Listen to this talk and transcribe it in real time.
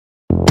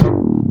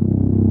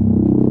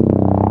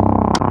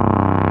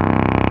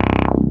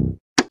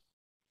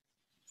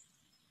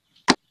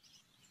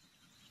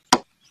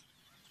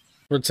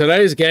For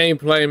today's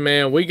gameplay,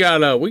 man, we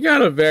got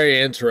a very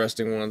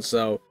interesting one.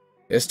 So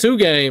it's two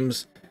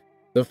games.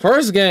 The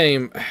first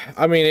game,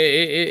 I mean,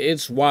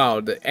 it's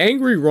wild. The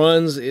angry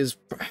runs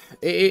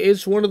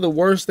it's one of the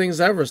worst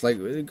things ever. It's like,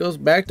 it goes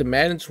back to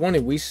Madden 20.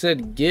 We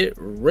said get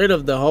rid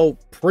of the whole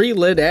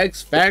pre-lit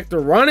X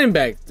Factor running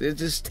back. It's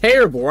just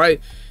terrible,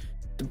 right?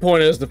 The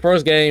point is, the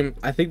first game,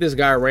 I think this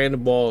guy ran the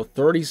ball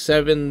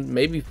 37,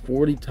 maybe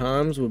 40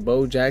 times with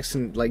Bo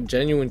Jackson, like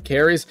genuine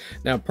carries.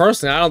 Now,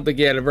 personally, I don't think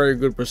he had a very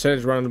good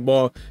percentage running the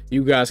ball.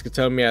 You guys can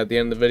tell me at the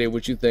end of the video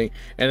what you think.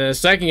 And then the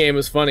second game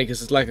is funny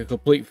because it's like a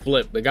complete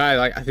flip. The guy,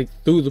 like, I think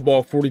threw the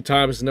ball 40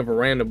 times and never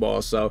ran the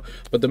ball. So,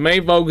 but the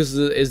main focus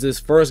is this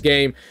first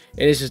game,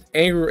 and it's just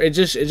angry. It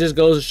just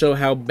goes to show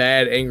how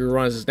bad angry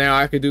runs is. Now,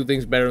 I could do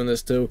things better than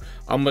this too.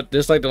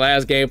 Just like the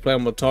last gameplay,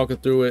 I'm gonna talk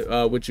it through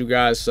it with you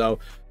guys. So.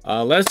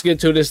 Let's get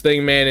to this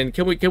thing, man. And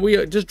can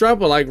we just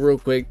drop a like real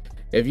quick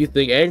if you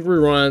think angry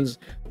runs,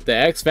 the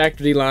X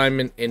Factor D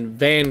linemen, and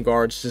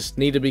vanguards just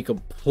need to be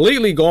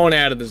completely gone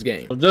out of this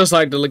game. Just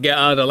like the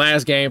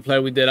last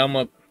gameplay we did, I'm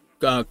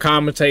gonna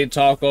commentate,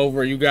 talk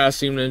over. You guys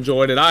seem to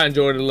enjoy it. I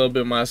enjoyed it a little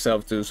bit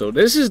myself too. So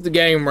this is the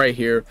game right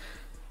here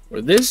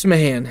where this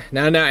man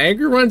now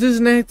angry runs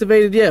isn't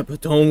activated yet,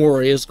 but don't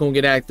worry, it's gonna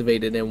get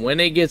activated. And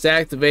when it gets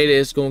activated,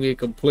 it's gonna get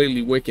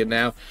completely wicked.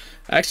 Now,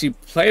 I actually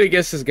played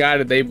against this guy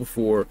the day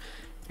before,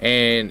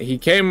 and he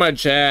came in my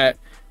chat,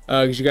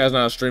 because you guys know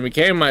how to stream. He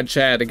came in my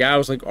chat. The guy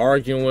was like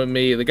arguing with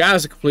me. The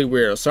guy's a complete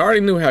weirdo, so I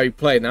already knew how he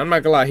played. Now, I'm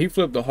not gonna lie, he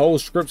flipped the whole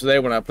script today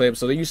when I played him.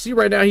 So you see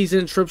right now he's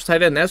in trips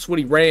tight end. That's what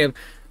he ran.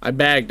 I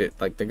bagged it.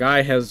 Like, the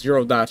guy has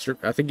 0 dots.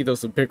 I think he does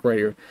some pick right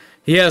here.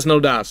 He has no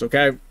dots,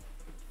 okay?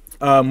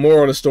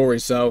 Moral of the story.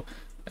 So,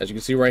 as you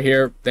can see right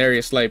here,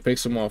 Darius Slay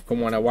picks him off.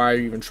 Come on, now, why are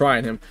you even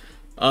trying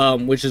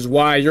him? Which is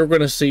why you're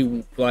gonna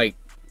see, like,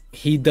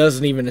 he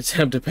doesn't even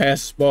attempt to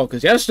pass this ball.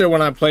 Because yesterday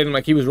when I played him,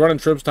 like, he was running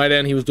trips tight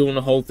end. He was doing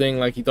the whole thing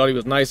like he thought he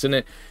was nice in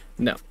it.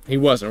 No, he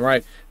wasn't,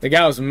 right? The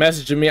guy was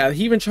messaging me.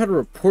 He even tried to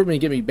report me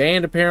and get me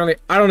banned, apparently.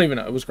 I don't even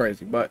know. It was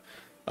crazy. But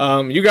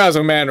you guys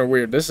are mad or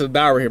weird. This is a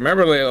dot right here.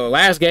 Remember the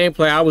last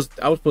gameplay, I was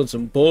putting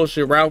some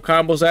bullshit route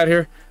combos out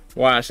here.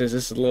 Watch this.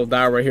 This is a little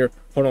dot right here.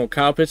 Hold on,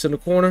 Kyle Pitts in the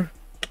corner.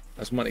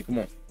 That's money. Come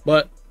on.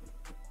 But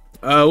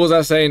what was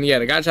I saying? Yeah,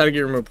 the guy tried to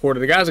get him reported.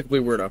 The guy's a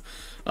complete weirdo.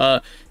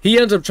 He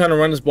ends up trying to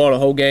run this ball the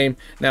whole game.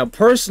 Now,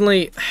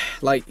 personally,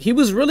 like, he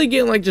was really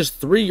getting like just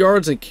 3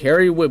 yards of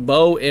carry with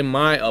Bo, in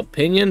my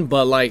opinion.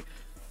 But like,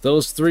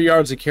 those 3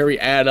 yards of carry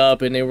add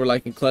up, and they were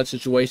like in clutch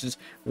situations.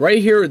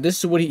 Right here, this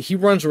is what he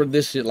runs with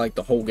this shit like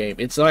the whole game.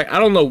 It's like, I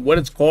don't know what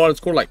it's called. It's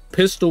called like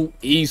Pistol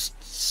East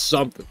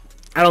something.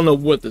 I don't know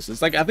what this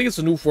is. Like, I think it's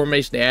a new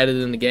formation they added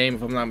in the game,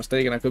 if I'm not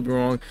mistaken. I could be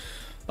wrong.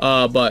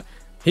 But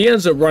he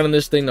ends up running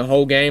this thing the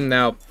whole game.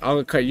 Now,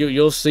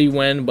 you'll see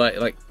when, but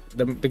like,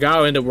 the guy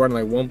will end up running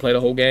like one play the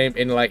whole game,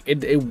 and like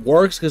it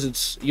works because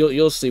it's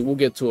you'll see. We'll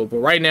get to it. But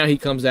right now he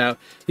comes out,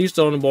 he's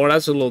throwing the ball.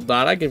 That's a little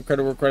dot. I give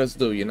credit where credit's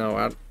due. You know,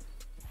 I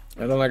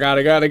don't like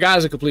the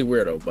guy's a complete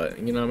weirdo, but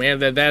you know, man,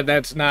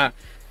 that's not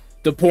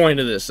the point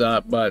of this.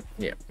 But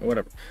yeah,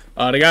 whatever.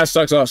 The guy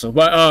sucks also,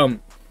 but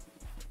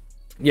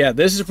yeah,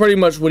 this is pretty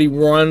much what he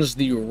runs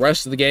the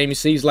rest of the game. You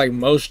see, he's like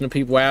motioning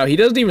people out. He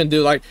doesn't even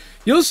do, like,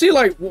 you'll see,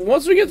 like,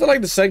 once we get to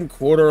like the second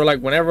quarter, or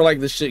like whenever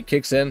like this shit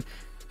kicks in,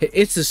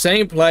 it's the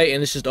same play,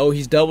 and it's just, oh,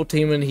 he's double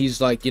teaming.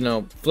 He's like, you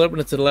know, flipping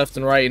it to the left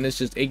and right, and it's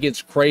just, it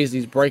gets crazy.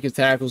 He's breaking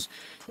tackles.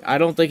 I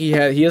don't think he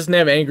doesn't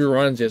have angry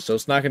runs yet, so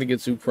it's not going to get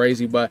too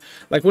crazy. But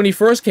like when he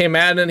first came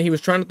out and he was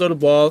trying to throw the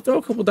ball, throw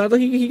a couple dots, like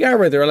he got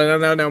right there.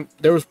 Like, now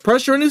there was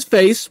pressure in his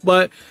face,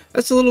 but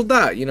that's a little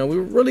dot. You know, we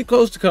were really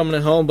close to coming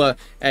at home, but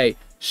hey,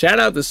 shout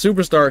out to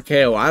Superstar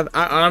KO. I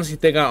honestly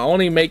think I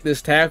only make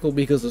this tackle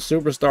because of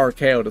Superstar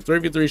KO. The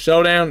 3v3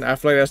 showdown, I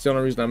feel like that's the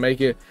only reason I make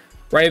it.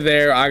 Right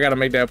there, I got to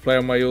make that play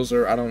on my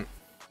user.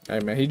 Hey,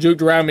 man, he juked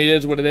around me. It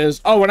is what it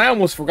is. Oh, and I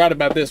almost forgot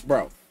about this,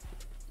 bro.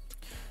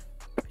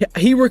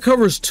 He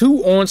recovers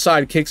 2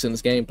 onside kicks in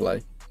this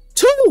gameplay.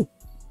 2!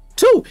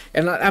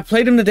 And I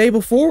played him the day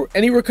before,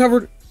 and he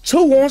recovered 2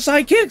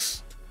 onside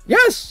kicks.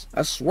 Yes,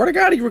 I swear to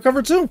God, he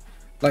recovered 2.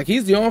 Like,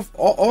 he's the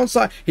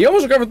onside. He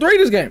almost recovered 3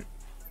 this game.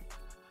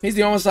 He's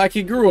the onside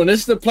kick guru, and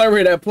this is the play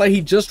right, that play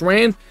he just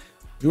ran.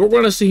 You're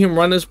going to see him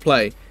run this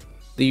play.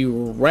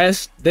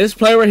 This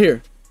play right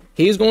here,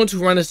 he's going to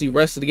run this the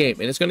rest of the game,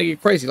 and it's going to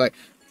get crazy. Like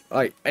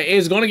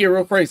it's going to get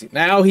real crazy.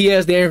 Now he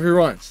has the angry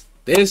runs.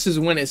 This is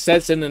when it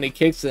sets in and it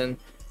kicks in.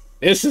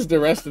 This is the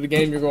rest of the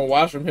game you're going to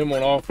watch from him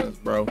on offense,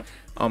 bro.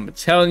 I'm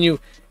telling you,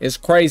 it's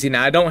crazy.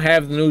 Now, I don't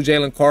have the new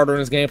Jalen Carter in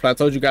this gameplay. I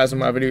told you guys in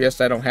my video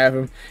yesterday I don't have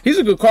him. He's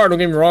a good card, don't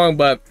get me wrong,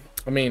 but,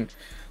 I mean,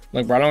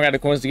 look, bro, I don't got the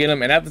coins to get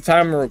him. And at the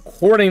time of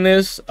recording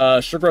this,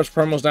 Sugar Rush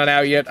promo's not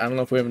out yet. I don't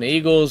know if we have any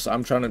Eagles.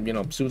 I'm trying to, you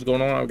know, see what's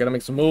going on. I've got to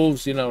make some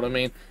moves. You know what I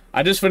mean?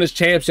 I just finished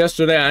champs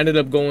yesterday. I ended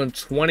up going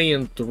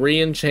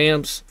 20-3 in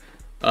champs.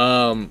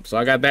 So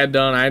I got that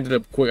done. I ended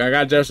up quick. I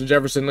got Justin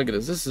Jefferson. Look at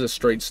this. This is a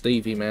straight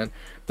Stevie, man.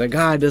 The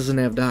guy doesn't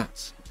have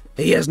dots.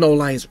 He has no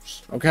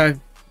lasers. Okay.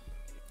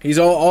 He's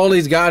all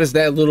he's got is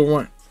that little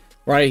run,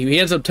 right? He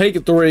ends up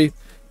taking 3,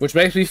 which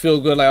makes me feel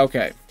good. Like,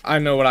 okay, I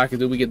know what I can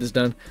do. We get this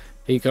done.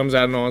 He comes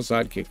out an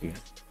onside kick again.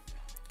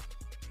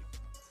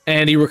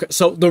 And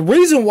so the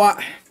reason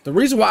why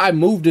I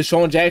moved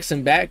Deshaun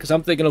Jackson back, because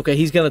I'm thinking, okay,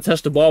 he's gonna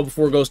touch the ball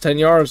before it goes 10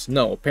 yards.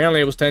 No,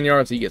 apparently it was 10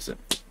 yards. He gets it.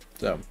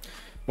 So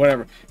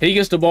whatever. He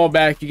gets the ball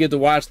back. You get to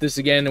watch this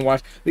again and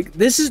watch.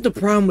 This is the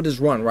problem with his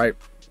run, right?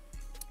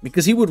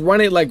 Because he would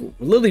run it like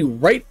literally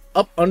right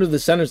up under the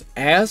center's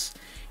ass,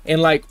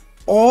 and like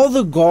all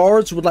the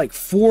guards would like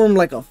form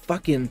like a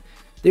fucking,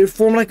 they would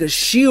form like a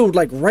shield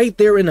like right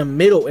there in the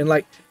middle, and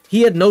like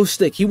he had no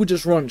stick. He would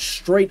just run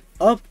straight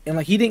up, and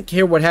like he didn't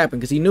care what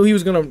happened because he knew he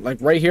was gonna like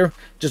right here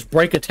just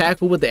break a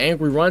tackle with the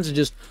angry runs and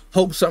just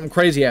hope something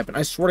crazy happened.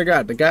 I swear to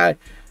God, the guy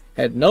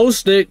had no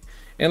stick.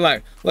 And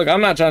like, look,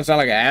 I'm not trying to sound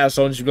like an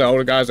asshole and just be like, oh,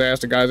 the guy's ass,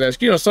 the guy's ass.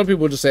 You know, some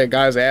people just say a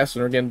guy's ass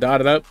and they're getting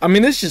dotted up. I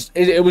mean,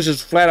 it was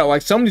just flat out,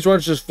 like, some of these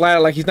runs just flat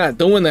out, like, he's not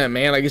doing that,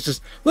 man. Like, it's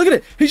just, look at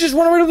it. He's just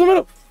running right up the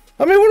middle.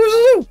 I mean, what does he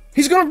do?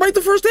 He's going to break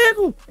the first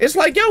tackle. It's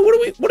like, yo, what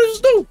does this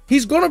do?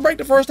 He's going to break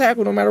the first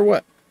tackle no matter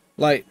what.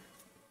 Like,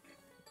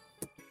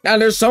 now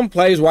there's some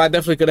plays where I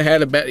definitely could have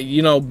had a better,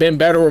 you know, been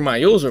better with my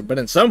user, but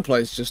in some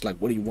plays, just like,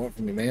 what do you want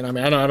from me, man? I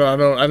mean,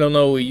 I don't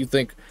know what you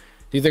think.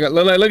 Do you think,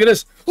 look at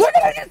this. Look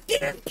at it. He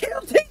just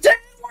killed TJ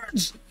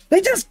Edwards.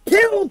 They just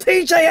killed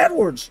TJ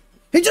Edwards.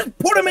 He just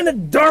put him in the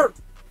dirt.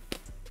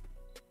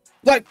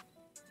 Like,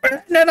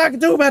 nothing I can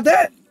do about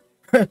that.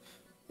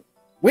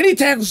 We need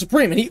tackle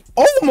supreme, and he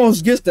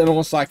almost gets that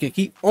onside kick.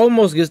 He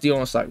almost gets the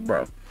onside,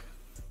 bro.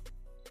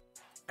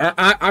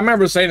 I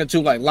remember saying it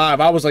too, like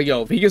live. I was like,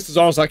 yo, if he gets this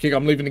onside kick,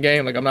 I'm leaving the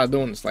game. Like, I'm not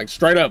doing this. Like,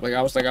 straight up. Like,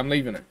 I was like, I'm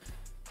leaving it.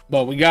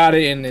 But we got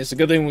it, and it's a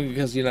good thing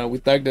because, you know, we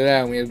thugged it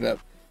out, and we ended up,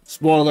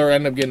 spoiler,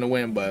 ended up getting the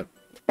win. But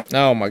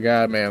oh my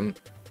God, man.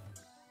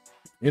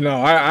 You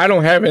know, I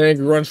don't have an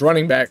angry runs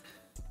running back,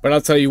 but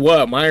I'll tell you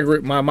what, my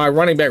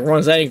running back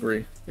runs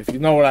angry. If you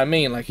know what I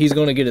mean, like he's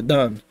gonna get it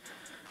done.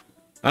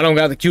 I don't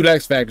got the cute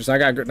X factors. I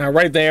got now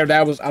right there.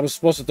 I was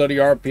supposed to throw the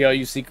RPO.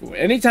 You see,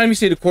 anytime you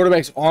see the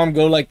quarterback's arm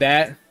go like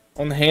that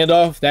on the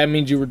handoff, that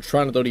means you were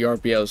trying to throw the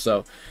RPO.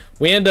 So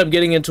we end up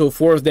getting into a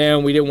fourth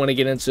down. We didn't want to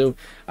get into.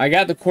 I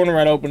got the corner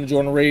right open to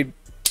Jordan Reed.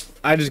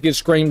 I just get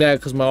screamed at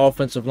because my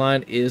offensive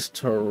line is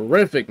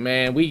terrific,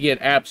 man. We get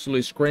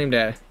absolutely screamed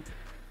at.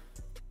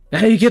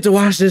 Now you get to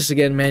watch this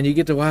again, man. You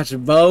get to watch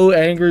Bo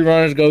angry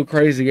runners go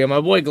crazy again. My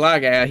boy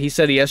Glock, he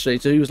said it yesterday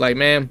too. He was like,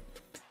 man,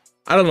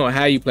 I don't know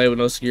how you play with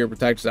no secure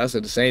protectors. I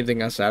said the same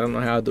thing. I said, I don't know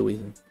how I do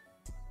either.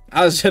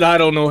 I said, I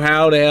don't know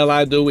how the hell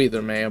I do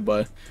either, man.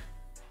 But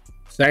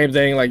same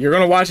thing. Like, you're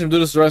going to watch him do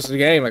this the rest of the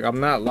game. Like, I'm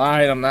not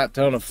lying. I'm not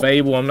telling a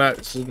fable.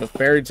 This isn't a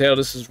fairy tale.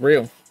 This is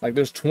real. Like,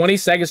 there's 20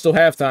 seconds till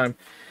halftime.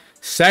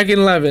 Second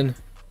 11.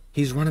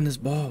 He's running this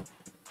ball.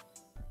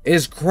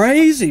 It's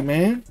crazy,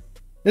 man.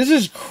 This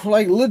is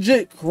like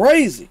legit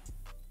crazy.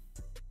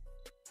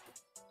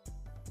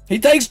 He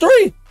takes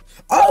 3.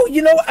 Oh,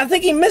 you know, I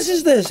think he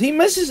misses this. He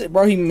misses it,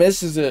 bro. He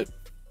misses it.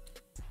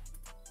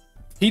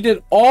 He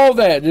did all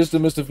that just to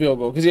miss the field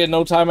goal because he had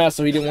no timeout,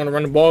 so he didn't want to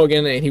run the ball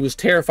again, and he was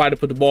terrified to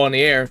put the ball in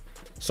the air.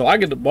 So I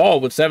get the ball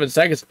with 7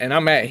 seconds, and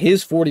I'm at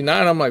his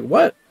 49. I'm like,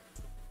 what?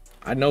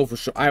 I know for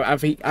sure.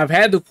 I've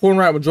had the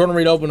corner out with Jordan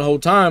Reed open the whole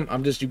time.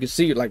 You can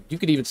see it. Like, you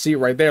could even see it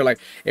right there. Like,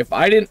 if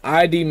I didn't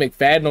ID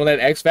McFadden on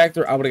that X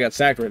Factor, I would have got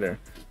sacked right there.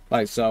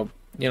 Like, so,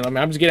 you know, I mean,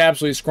 I'm just getting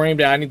absolutely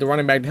screamed at. I need the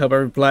running back to help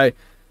every play.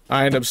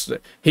 I end up,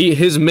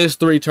 his missed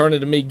 3 turned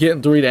into me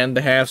getting 3 to end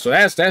the half. So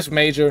that's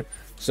major.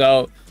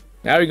 So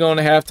now we're going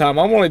to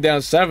halftime. I'm only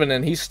down 7,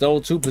 and he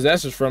stole 2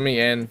 possessions from me,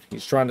 and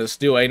he's trying to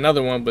steal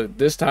another one. But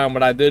this time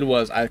what I did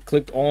was I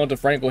clicked on to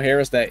Franco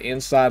Harris, that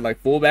inside, like,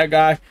 fullback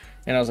guy.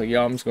 And I was like,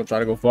 yo, I'm just going to try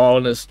to go fall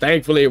on this.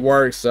 Thankfully, it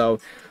works. So,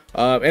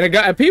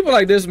 and people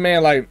like this,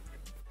 man, like,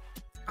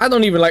 I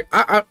don't even, like,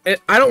 I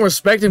don't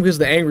respect him because of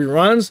the angry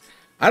runs.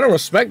 I don't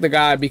respect the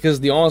guy because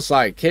of the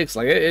onside kicks.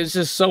 Like, it's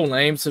just so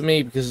lame to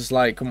me because it's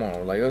like, come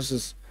on. Like, let's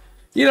just,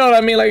 you know what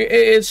I mean? Like,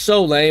 it's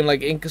so lame.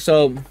 Like, in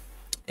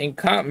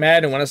comp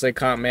Madden, when I say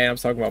comp Madden, I'm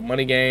talking about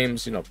money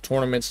games, you know,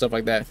 tournaments, stuff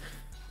like that.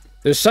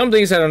 There's some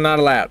things that are not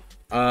allowed.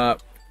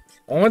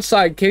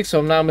 Onside kicks, if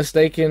I'm not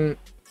mistaken,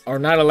 are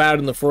not allowed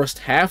in the first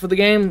half of the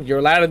game. You're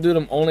allowed to do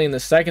them only in the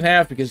second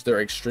half because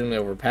they're extremely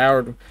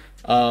overpowered.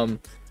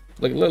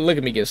 Look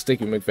at me get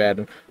sticky with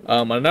McFadden.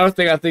 Another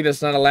thing I think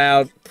that's not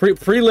allowed,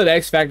 pre-lit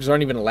X Factors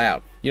aren't even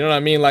allowed. You know what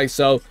I mean? Like,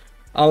 so,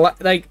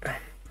 like,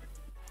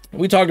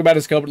 we talked about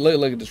this couple,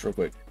 look at this real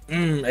quick.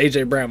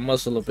 AJ Brown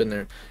muscle up in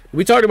there.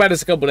 We talked about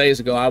this a couple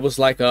days ago. I was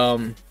like,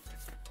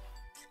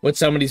 with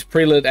some of these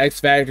pre-lit X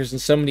Factors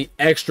and some of the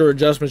extra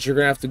adjustments you're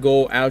gonna have to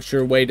go out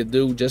your way to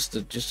do just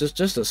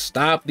to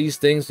stop these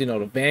things, you know,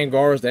 the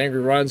vanguards, the angry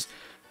runs.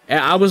 And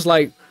I was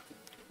like,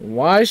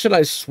 why should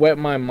I sweat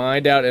my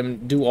mind out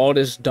and do all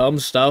this dumb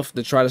stuff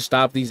to try to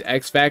stop these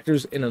X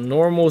Factors in a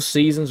normal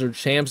seasons or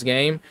champs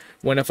game,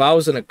 when if I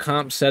was in a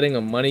comp setting,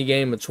 a money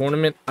game, a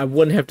tournament, I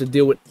wouldn't have to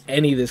deal with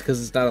any of this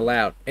because it's not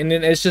allowed. And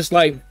then it's just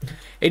like,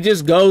 it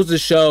just goes to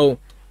show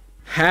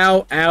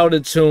how out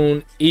of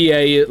tune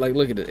EA is. Like,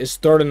 look at it. It's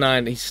 3rd and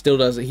 9. He still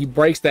does it. He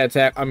breaks that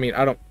tackle. I mean,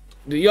 I don't.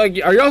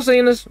 Are y'all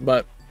seeing this?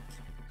 But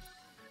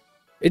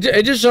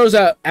it just shows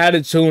how out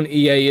of tune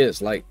EA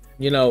is. Like,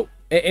 you know,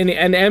 and the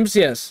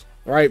MCS,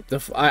 right?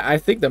 I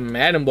think the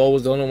Madden Bowl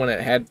was the only one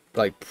that had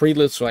like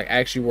pre-lists like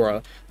actually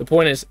were. The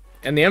point is,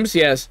 in the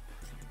MCS,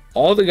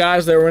 all the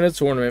guys that were in the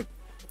tournament,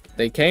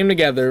 they came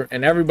together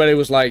and everybody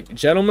was like,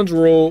 gentleman's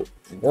rule,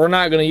 we're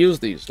not going to use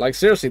these. Like,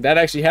 seriously, that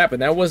actually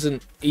happened. That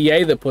wasn't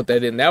EA that put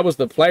that in. That was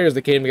the players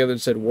that came together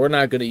and said, we're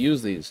not going to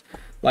use these.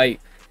 Like,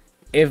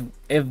 if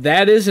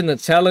that isn't a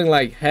telling,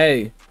 like,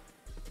 hey,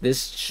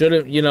 this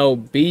shouldn't, you know,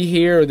 be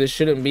here, or this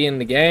shouldn't be in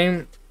the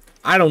game,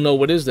 I don't know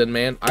what is then,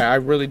 man. I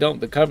really don't.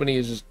 The company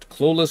is just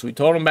clueless. We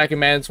told them back in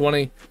Madden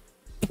 20.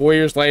 4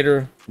 years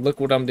later, look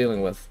what I'm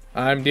dealing with.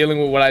 I'm dealing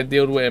with what I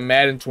dealt with in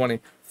Madden 20.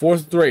 4th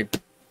and 3.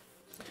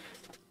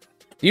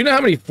 Do you know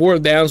how many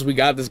 4th downs we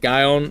got this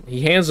guy on?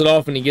 He hands it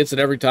off and he gets it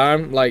every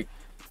time. Like,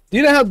 do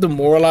you know how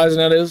demoralizing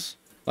that is?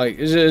 Like,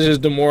 it's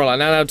just demoralizing.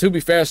 Now, to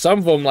be fair, some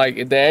of them,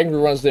 like, the angry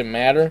runs didn't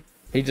matter.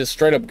 He just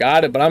straight up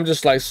got it. But I'm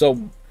just, like,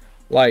 so,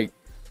 like,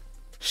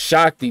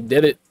 shocked he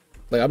did it.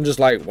 Like, I'm just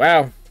like,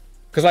 wow.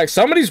 Because, like,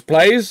 some of these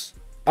plays,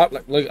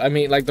 I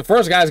mean, like, the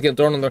first guy's getting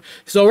thrown on the...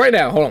 So, right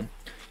now, hold on.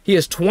 He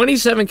has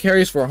 27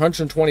 carries for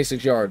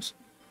 126 yards.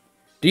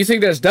 Do you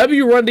think that's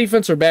W run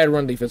defense or bad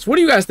run defense? What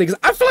do you guys think? 'Cause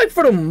I feel like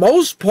for the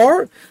most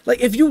part,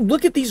 like, if you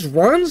look at these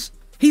runs,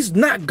 he's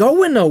not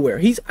going nowhere.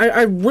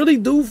 I really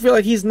do feel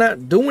like he's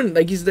not doing,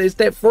 like, it's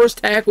that first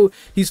tackle,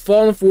 he's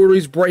falling forward,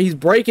 he's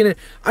breaking it.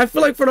 I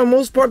feel like for the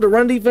most part, the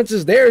run defense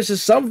is there. It's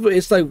just some of it,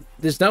 it's like,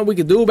 there's nothing we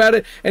can do about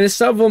it. And it's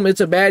some of them, it's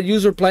a bad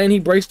user play and he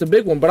breaks the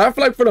big one. But I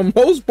feel like for the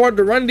most part,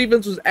 the run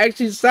defense was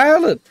actually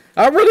solid.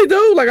 I really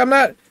do. Like, I'm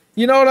not,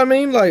 you know what I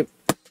mean? Like,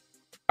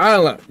 I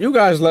don't know. You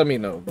guys let me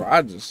know,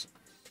 bro.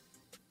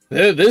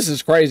 This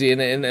is crazy.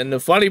 And the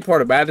funny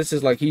part about this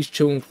is, like, he's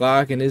chewing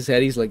clock in his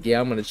head. He's like, yeah,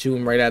 I'm going to chew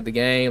him right out the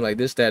game. Like,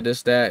 this, that.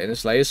 And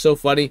it's like, it's so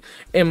funny.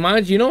 And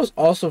mind you, you know what's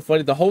also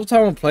funny? The whole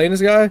time I'm playing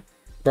this guy,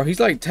 bro, he's,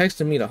 like,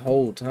 texting me the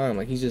whole time.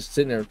 Like, he's just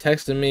sitting there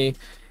texting me.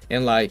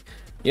 And, like,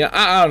 yeah,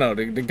 I don't know.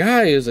 The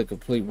guy is a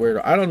complete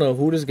weirdo. I don't know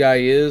who this guy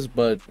is.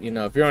 But, you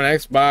know, if you're on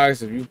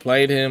Xbox, if you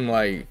played him,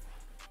 like,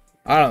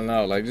 I don't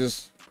know. Like,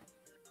 just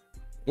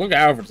look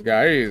out for this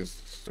guy. He is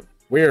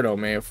weirdo,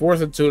 man.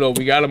 4th and 2 though.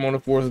 We got him on the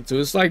 4th and 2.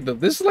 It's like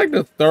this is like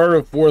the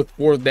 3rd or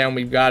 4th down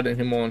we've gotten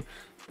him on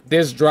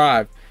this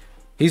drive.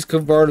 He's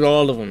converted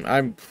all of them.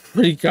 I'm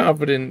pretty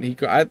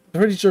confident I'm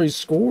pretty sure he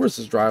scores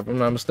this drive, if I'm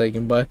not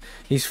mistaken. But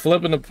he's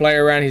flipping the play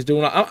around. He's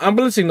doing. I'm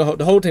blitzing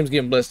the whole team's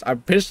getting blitzed. I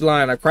pitched the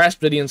line. I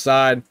crashed to the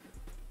inside.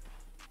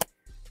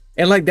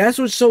 And, like, that's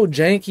what's so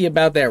janky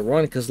about that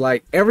run, because,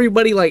 like,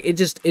 everybody, like,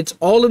 it's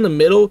all in the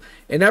middle,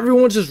 and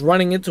everyone's just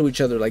running into each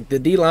other. Like, the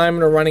D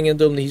linemen are running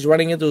into him, he's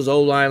running into his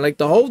O line. Like,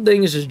 the whole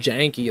thing is just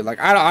janky. Like,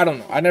 I don't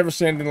know. I never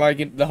seen anything like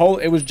it.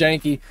 It was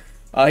janky.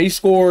 He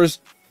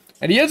scores,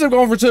 and he ends up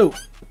going for 2,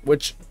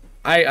 which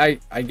I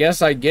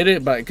guess I get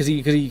it, but because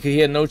he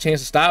had no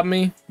chance to stop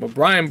me. But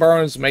Brian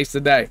Burns makes the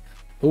day.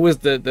 Who is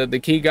the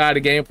key guy to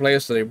game play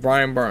yesterday?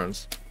 Brian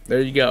Burns. There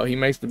you go. He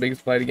makes the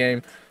biggest play of the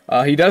game.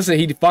 He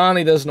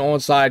finally does an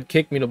onside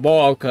kick me the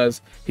ball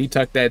because he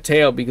tucked that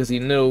tail because he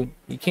knew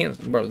he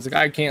can't, bro. This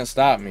guy can't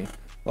stop me.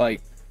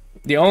 Like,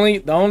 the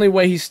only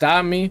way he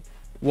stopped me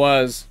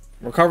was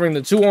recovering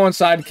the 2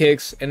 onside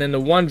kicks, and then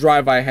the one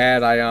drive I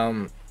had,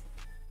 I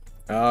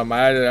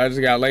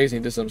just got lazy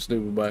and did something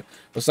stupid. But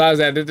besides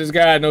that, this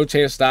guy had no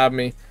chance to stop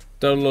me.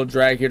 Throw a little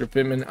drag here to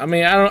Pittman. I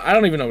mean, I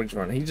don't even know what he's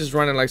running. He's just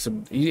running like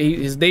some.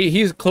 He's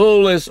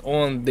clueless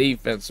on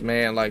defense,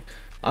 man. Like,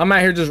 I'm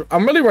out here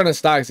I'm really running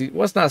stocks.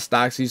 What's not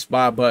stocks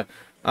spot, but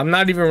I'm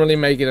not even really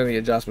making any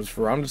adjustments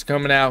for it. I'm just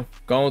coming out,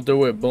 going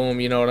through it, boom,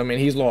 you know what I mean?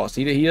 He's lost.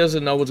 He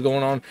doesn't know what's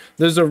going on.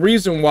 There's a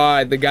reason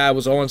why the guy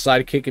was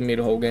onside kicking me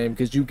the whole game,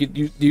 because do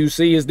you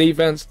see his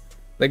defense?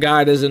 The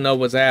guy doesn't know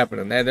what's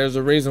happening. There's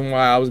a reason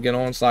why I was getting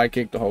onside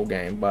kicked the whole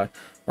game. But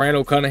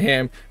Randall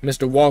Cunningham,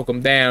 Mr. Walk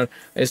him down.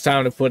 It's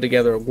time to put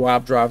together a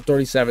guap drive.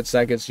 37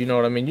 seconds. You know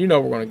what I mean? You know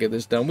we're going to get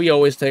this done. We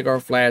always take our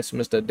flats,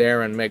 Mr.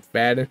 Darren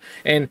McFadden.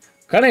 And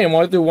Cunningham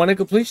wanted to do 1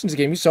 incompletions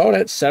game. You saw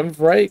that, 7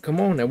 for 8. Come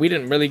on, now we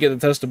didn't really get to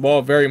touch the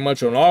ball very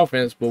much on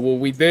offense, but what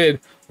we did,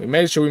 we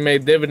made sure we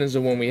made dividends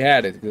of when we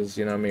had it, because,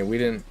 you know what I mean, we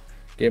didn't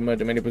get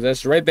many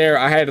possessions. Right there,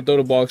 I had to throw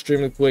the ball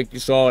extremely quick. You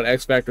saw it,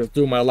 X Factor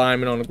threw my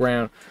lineman on the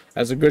ground.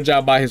 That's a good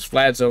job by his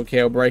flat zone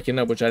KO breaking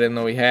up, which I didn't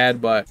know he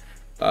had. But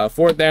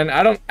 4th down,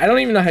 I don't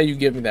even know how you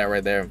give me that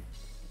right there.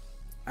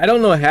 I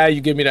don't know how you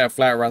give me that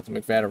flat route to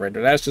McFadden right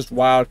there. That's just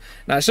wild.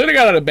 Now I should have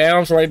got out of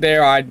bounds right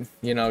there. I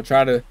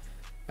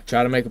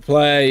try to make a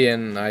play,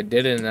 and I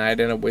didn't, and I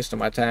ended up wasting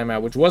my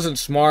timeout, which wasn't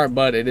smart,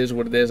 but it is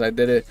what it is. I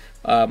did it.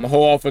 My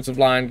whole offensive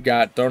line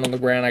got thrown on the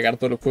ground. I got to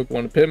throw the quick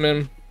one to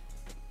Pittman.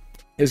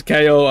 His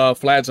KO,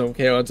 flat zone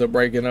KO ends up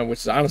breaking up, which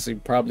is honestly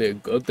probably a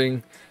good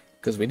thing,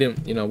 because we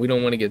didn't, we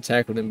don't want to get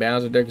tackled in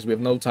bounds right there, because we have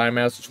no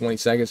timeouts for 20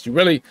 seconds. You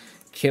really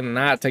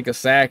cannot take a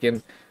sack,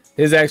 and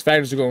his X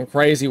Factors are going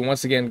crazy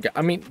once again.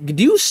 I mean,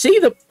 do you see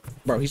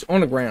bro, he's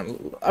on the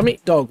ground. I mean,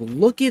 dog,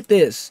 look at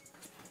this.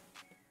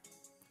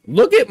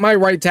 Look at my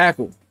right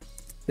tackle.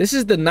 This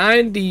is the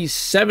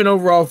 97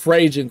 overall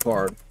free agent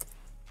card.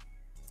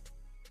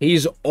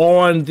 He's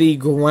on the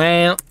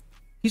ground.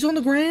 He's on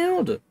the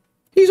ground.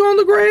 He's on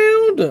the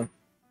ground.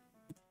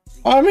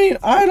 I mean,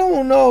 I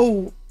don't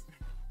know.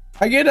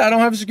 I get it. I don't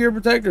have secure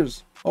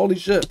protectors. Holy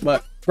shit.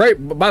 But great.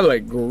 By the way,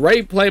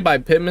 great play by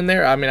Pittman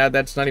there. I mean,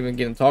 that's not even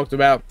getting talked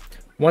about.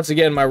 Once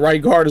again, my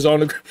right guard is on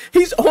the...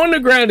 He's on the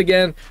ground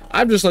again.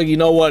 I'm just like, you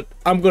know what?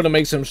 I'm going to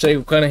make some shake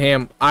with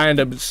Cunningham. I end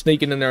up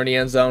sneaking in there in the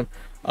end zone.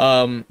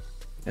 I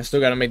still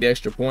got to make the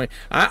extra point.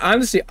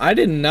 Honestly, I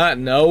did not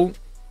know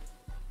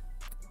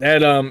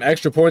that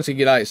extra points can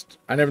get iced.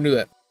 I never knew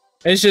that.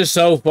 It's just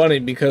so funny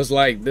because,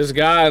 like, this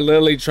guy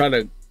literally tried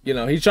to, you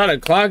know, he tried to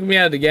clock me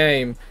out of the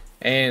game,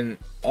 and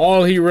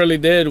all he really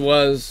did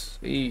was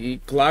he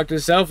clocked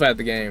himself at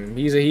the game.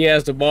 He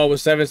has the ball with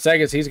 7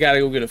 seconds. He's got to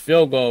go get a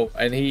field goal,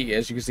 and he,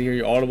 as you can see here,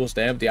 he audibles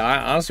to empty.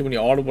 Honestly, when he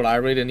audibled, I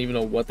really didn't even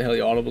know what the hell he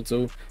audibled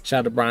to. Shout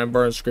out to Brian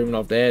Burns screaming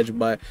off the edge,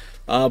 but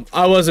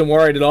I wasn't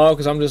worried at all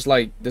because I'm just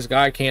like, this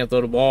guy can't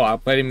throw the ball. I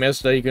played him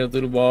yesterday, he couldn't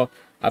throw the ball.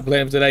 I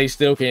played him today, he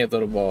still can't throw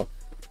the ball.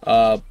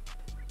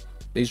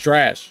 He's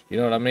trash. You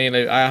know what I mean?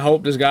 I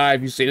hope this guy,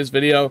 if you see this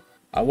video,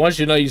 I want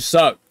you to know you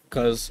suck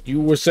because you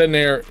were sitting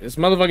there. This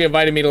motherfucker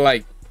invited me to,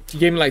 like, he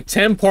gave me like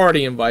 10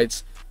 party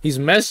invites. He's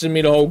messaging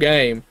me the whole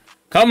game,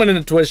 coming in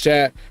the Twitch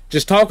chat,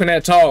 just talking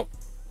that talk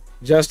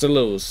just to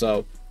lose.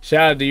 So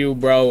shout out to you,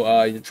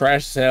 bro. You're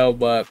trash as hell,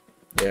 but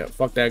yeah,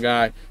 fuck that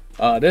guy.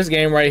 This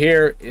game right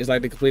here is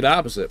like the complete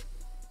opposite.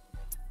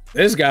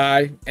 This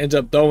guy ends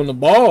up throwing the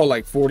ball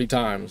like 40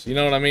 times. You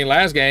know what I mean?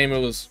 Last game it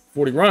was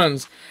 40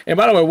 runs. And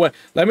by the way,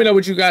 let me know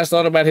what you guys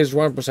thought about his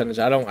run percentage.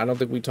 I don't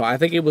think we talked. I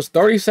think it was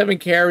 37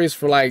 carries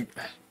for like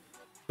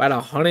about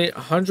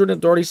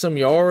 130 some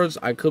yards.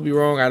 I could be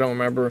wrong. I don't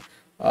remember.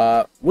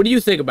 What do you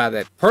think about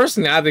that?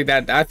 Personally, I think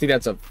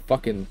that's a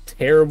fucking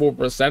terrible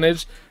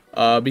percentage.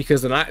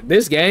 Because in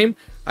this game,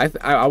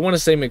 I want to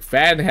say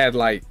McFadden had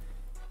like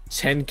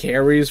 10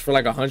 carries for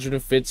like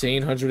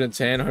 115,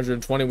 110,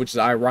 120, which is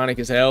ironic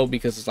as hell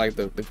because it's like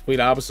the complete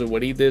opposite of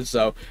what he did.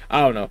 So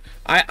I don't know.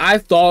 I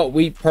thought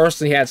we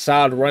personally had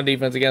solid run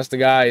defense against the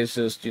guy. It's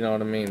just, you know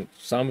what I mean,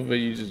 some of it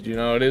you just, you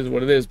know, it is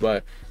what it is.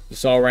 But you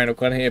saw Randall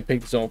Cunningham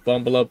pick his own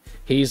fumble up.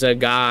 He's a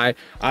guy.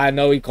 I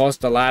know he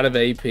cost a lot of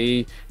AP.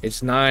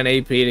 It's 9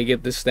 AP to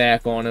get the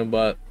stack on him,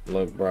 but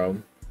look,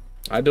 bro,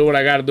 I do what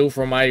I got to do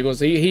for my Eagles.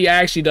 He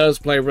actually does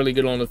play really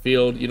good on the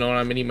field. You know what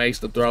I mean? He makes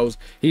the throws.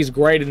 He's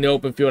great in the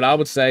open field. I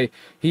would say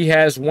he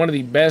has one of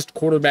the best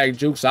quarterback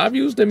jukes. I've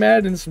used him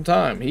at in some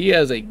time. He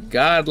has a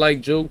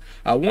godlike juke.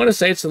 I want to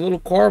say it's a little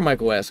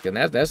Carmichael-esque, and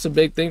that's a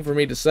big thing for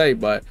me to say.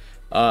 But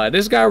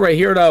this guy right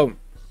here, though,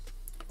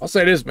 I'll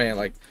say this, man.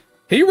 Like,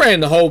 he ran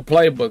the whole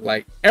playbook.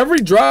 Like, every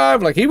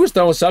drive, like, he was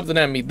throwing something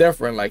at me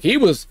different. Like, he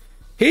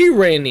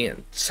ran the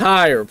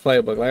entire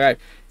playbook. Like,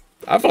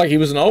 I feel like he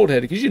was an old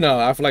head because, you know,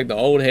 I feel like the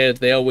old heads,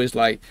 they always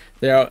like,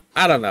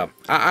 I don't know.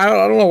 I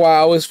don't know why I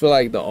always feel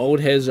like the old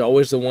heads are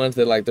always the ones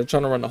that, like, they're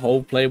trying to run the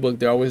whole playbook.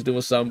 They're always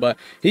doing something, but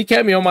he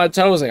kept me on my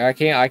toes. Like, I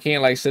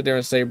can't like sit there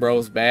and say, bro,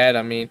 it's bad.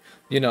 I mean,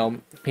 you know,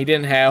 he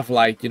didn't have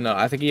like, you know,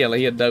 I think he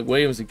had Doug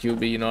Williams at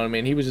QB, you know what I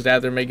mean? He was just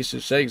out there making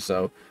shit shake.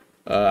 So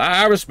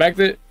I respect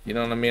it. You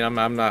know what I mean?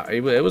 I'm not, it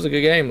was a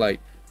good game.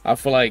 Like, I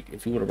feel like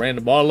if he would have ran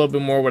the ball a little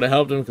bit more, would have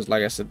helped him. Because,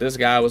 like I said, this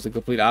guy was the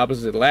complete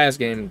opposite of the last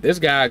game. This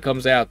guy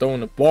comes out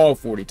throwing the ball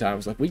 40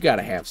 times. Like, we got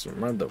to have some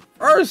run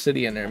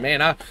diversity in there,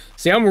 man. I'm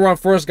a run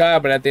first guy,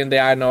 but at the end of the day,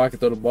 I know I can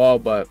throw the ball.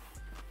 But,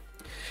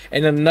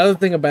 and another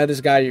thing about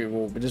this guy, you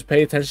will just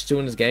pay attention to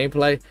in his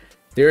gameplay.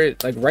 There,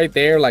 like right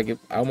there, like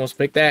I almost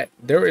picked that.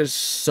 There is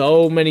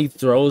so many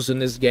throws in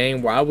this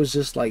game where I was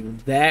just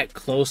like that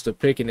close to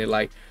picking it.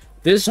 Like,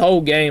 this whole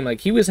game,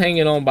 like, he was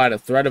hanging on by the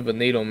thread of a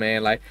needle,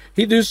 man. Like,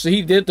 he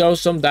did throw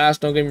some dice,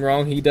 don't get me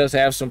wrong. He does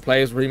have some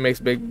plays where he makes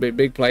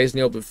big plays in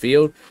the open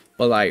field.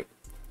 But, like,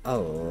 a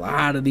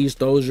lot of these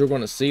throws you're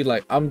going to see,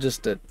 like, I'm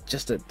just a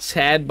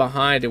tad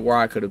behind it where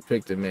I could have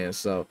picked it, man.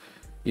 So,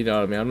 you know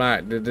what I mean? I'm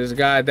not, this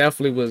guy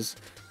definitely was,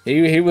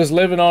 he was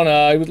living on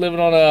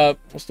a,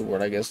 what's the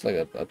word, I guess,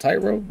 like a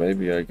tightrope,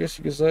 maybe, I guess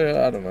you could say.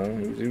 I don't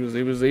know.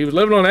 He was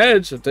living on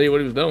edge. I'll tell you what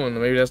he was doing.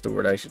 Maybe that's the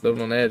word, actually,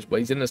 living on edge. But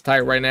he's in this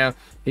tight right now.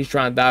 He's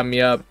trying to dive me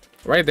up.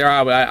 Right there,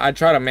 I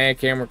try to man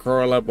camera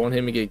curl up on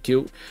him and get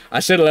cute. I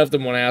should have left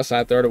him on the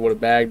outside third. I would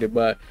have bagged it.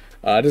 But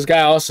this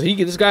guy also,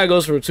 this guy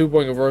goes for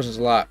 2-point conversions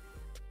a lot.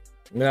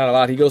 Not a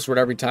lot. He goes for it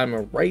every time.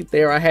 And right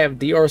there, I have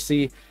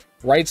DRC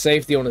right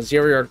safety on a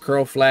 0-yard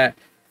curl flat.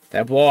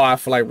 That ball, I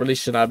feel like, really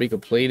should not be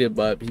completed,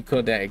 but he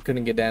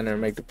couldn't get down there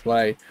and make the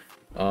play.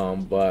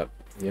 But,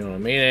 you know what I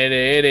mean?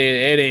 It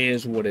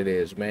is what it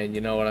is, man.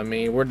 You know what I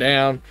mean? We're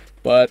down,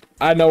 but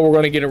I know we're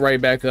going to get it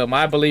right back up.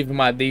 I believe in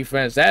my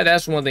defense.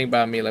 That's one thing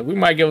about me. Like, we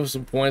might give them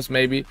some points,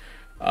 maybe,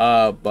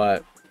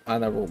 but I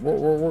know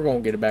we're going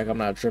to get it back. I'm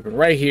not tripping.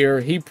 Right here,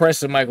 he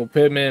pressing Michael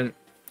Pittman.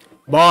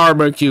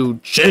 Barbecue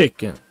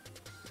chicken.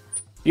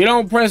 You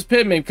don't press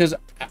Pittman because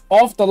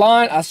off the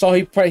line, I saw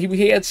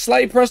he had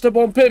slight pressed up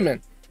on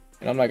Pittman.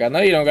 And I'm like, I know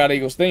you don't got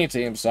Eagles theme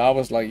team. So I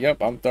was like,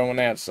 yep, I'm throwing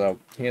that. So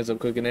he ends up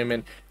cooking him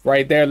in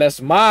right there.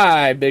 That's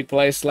my big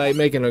play. Slay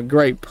making a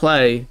great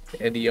play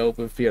in the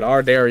open field.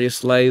 Our Darius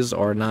Slays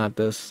are not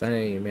the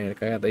same, man.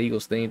 I got the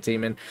Eagles theme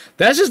team. And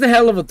that's just a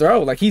hell of a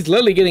throw. Like, he's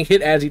literally getting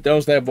hit as he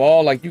throws that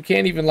ball. Like, you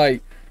can't even,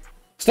 like,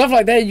 stuff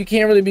like that you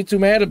can't really be too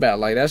mad about.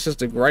 Like, that's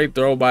just a great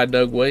throw by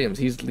Doug Williams.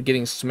 He's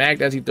getting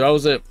smacked as he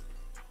throws it.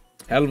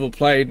 Hell of a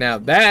play. Now,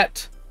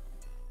 that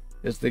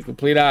it's the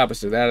complete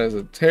opposite. That is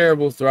a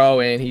terrible throw,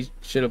 and he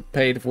should have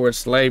paid for it.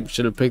 Slade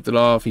should have picked it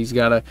off. He's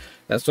got to.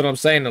 That's what I'm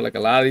saying. Like, a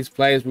lot of these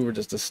plays, we were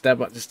just a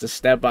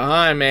step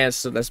behind, man.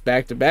 So that's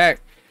back to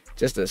back,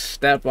 just a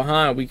step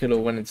behind. We could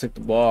have went and took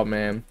the ball,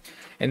 man.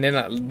 And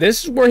then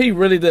this is where he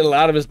really did a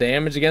lot of his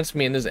damage against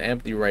me. And this is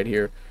empty right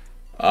here.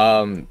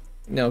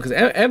 You know, because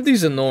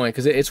empty's annoying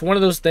because it's one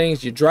of those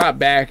things you drop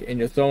back and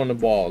you're throwing the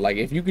ball. Like,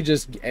 if you could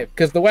just,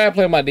 because the way I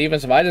play my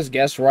defense, if I just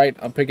guess right,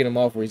 I'm picking him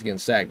off where he's getting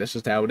sacked. That's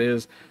just how it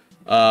is.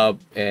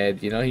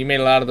 And you know, he made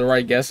a lot of the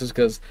right guesses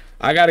because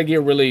I got to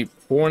get really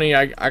horny.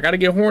 I got to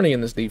get horny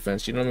in this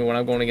defense. You know what I mean? When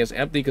I'm going against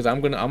empty, because I'm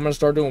gonna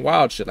start doing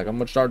wild shit. Like, I'm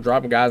gonna start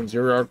dropping guys in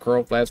 0-yard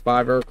curl flats,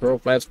 5-yard curl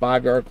flats,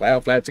 5-yard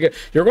cloud flats.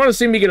 You're going to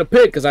see me get a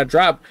pick because I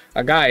drop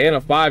a guy in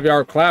a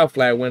 5-yard cloud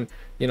flat when,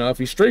 you know, if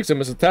he streaks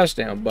him, it's a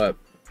touchdown. But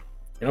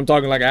I'm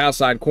talking like an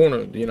outside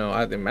corner, you know.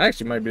 I think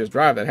actually might be this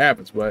drive that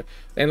happens, but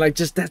and like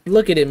just that,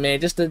 look at it, man,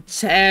 just a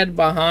tad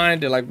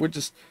behind it. Like,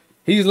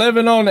 he's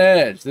living on the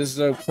edge. This is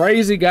a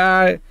crazy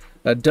guy,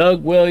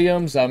 Doug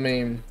Williams. I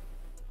mean,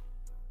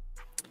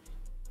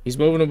 he's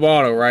moving the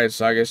ball though, right?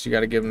 So I guess you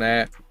got to give him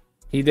that.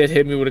 He did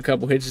hit me with a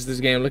couple hitches this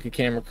game. Look at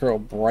Cameron Curl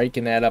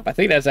breaking that up. I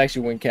think that's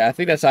actually when I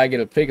think that's how I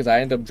get a pick, is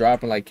I end up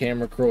dropping like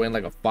Cameron Curl in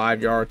like a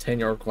 5-yard,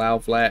 10-yard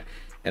cloud flat,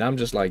 and I'm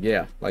just like,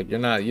 yeah, like you're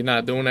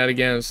not doing that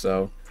again.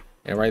 So.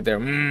 And right there,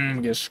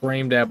 gets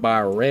screamed at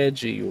by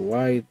Reggie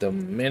White, the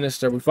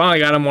minister. We finally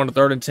got him on the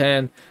 3rd and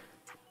 10.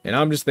 And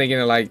I'm just thinking,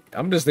 like,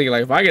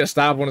 if I get a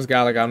stop on this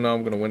guy, like, I know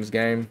I'm going to win this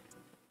game.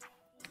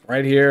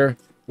 Right here.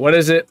 What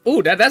is it?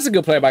 Ooh, that's a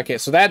good play by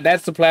Kent. So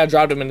that's the play. I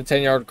dropped him in the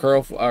 10-yard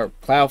curl or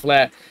cloud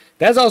flat.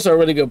 That's also a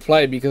really good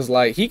play because,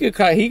 like, he could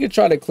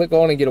try to click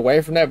on and get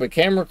away from that. But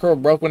Cameron Curl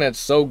broke one that's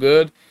so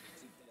good.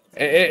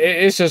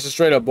 It's just a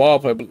straight-up ball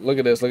play. But look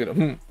at this. Look at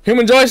it.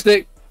 Human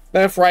joystick.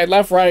 Left,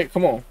 right.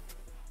 Come on.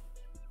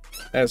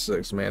 That's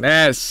 6, man.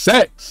 That's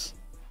 6.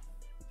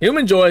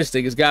 Human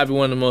joystick has got to be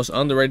one of the most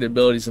underrated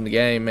abilities in the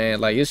game,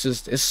 man. Like, it's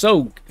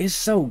so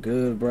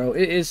good, bro.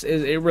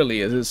 It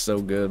really is. It's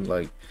so good.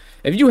 Like,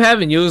 if you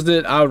haven't used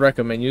it, I would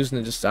recommend using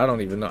it. Just I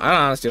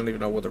honestly don't even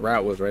know what the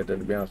route was right there,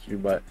 to be honest with you.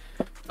 But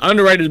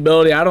underrated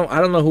ability. I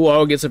don't know who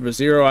all gets it for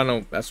 0. I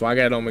know that's why I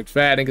got it on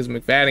McFadden, because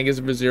McFadden gets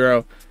it for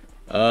 0.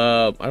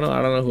 I don't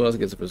know who else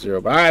gets it for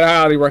 0. But I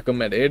highly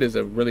recommend it. It is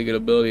a really good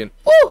ability. And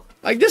oh,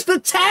 like just a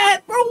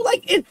tad, bro.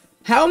 Like it.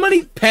 How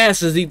many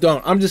passes he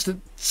thrown? I'm just a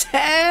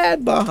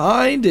tad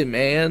behind it,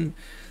 man.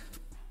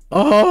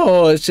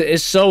 Oh,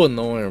 it's so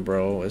annoying,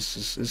 bro. It's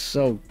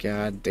so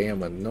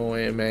goddamn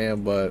annoying,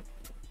 man. But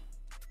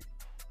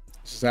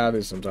it's just how it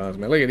is sometimes,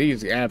 man. Look at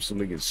these. He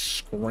absolutely gets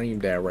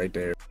screamed at right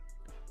there.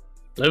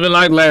 Living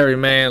like Larry,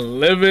 man.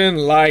 Living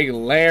like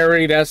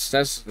Larry. That's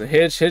the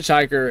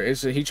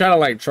hitchhiker. He tried to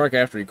like truck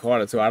after he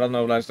caught it too. I don't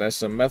know if that's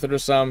some method or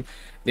something.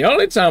 The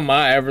only time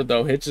I ever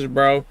throw hitches,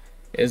 bro,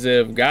 is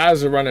if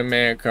guys are running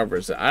man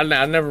covers. I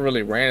never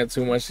really ran it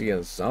too much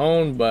against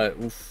zone, but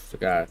oof, the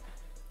guy,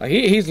 like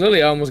he's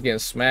literally almost getting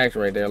smacked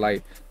right there.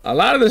 Like a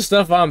lot of the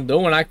stuff I'm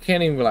doing, I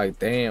can't even be like,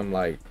 damn,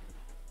 like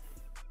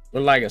we're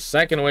like a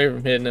second away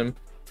from hitting him.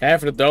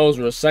 Half of the throws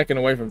were a second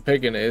away from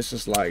picking it. It's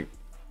just like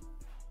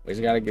we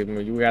gotta get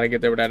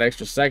there with that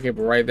extra second.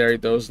 But right there, he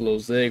throws a little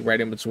zig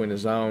right in between the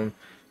zone.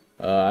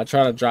 I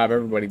try to drive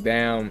everybody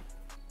down.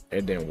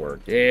 It didn't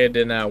work. It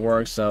did not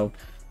work. So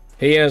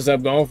he ends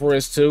up going for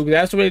his 2.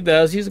 That's what he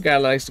does. He's a guy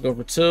that likes to go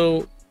for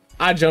 2.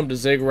 I jumped the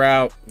zig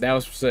route. That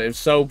was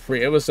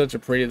it was such a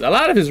pretty. A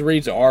lot of his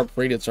reads are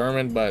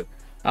predetermined, but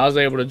I was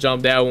able to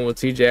jump that one with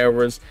TJ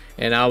Edwards,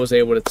 and I was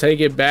able to take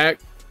it back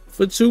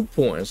for 2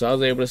 points. I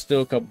was able to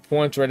steal a couple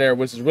points right there,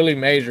 which is really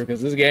major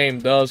because this game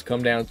does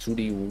come down to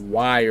the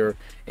wire.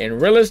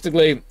 And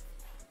realistically,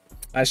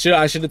 I should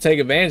have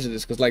taken advantage of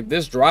this because like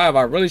this drive,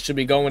 I really should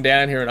be going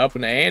down here and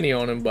upping the ante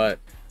on him, but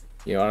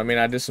you know what I mean?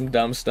 I did some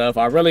dumb stuff.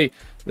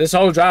 This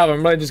whole drive,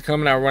 I'm really just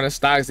coming out running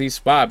stocks each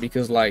spot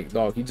because, like,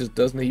 dog, he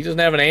doesn't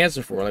have an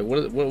answer for it.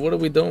 Like, what are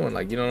we doing?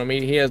 Like, you know what I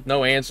mean? He has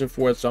no answer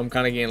for it, so I'm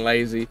kind of getting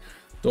lazy.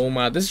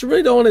 This is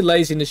really the only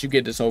laziness you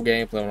get this whole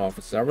gameplay on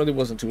offense. I really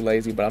wasn't too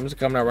lazy, but I'm just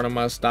coming out running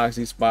my stocks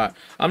each spot.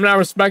 I'm not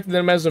respecting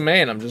them as a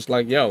man. I'm just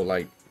like, yo,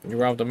 like,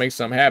 you're out to make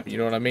something happen. You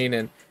know what I mean?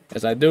 And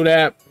as I do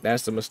that,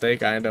 that's the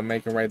mistake I end up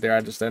making right there.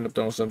 I just end up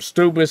doing something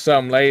stupid,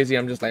 something lazy.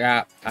 I'm just like,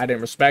 I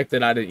didn't respect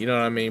it. You know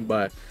what I mean?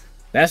 But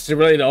that's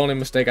really the only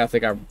mistake I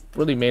think I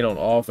really made on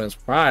offense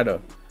prior to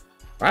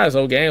this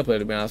whole gameplay,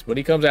 to be honest. But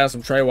he comes out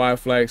some Trey White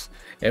flex.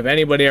 If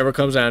anybody ever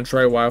comes out and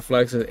Trey White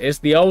flex, it's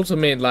the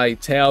ultimate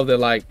like tell that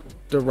like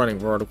they're running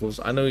verticals.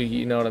 I know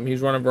you know what I mean.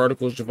 He's running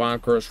verticals.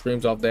 Javon Curl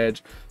screams off the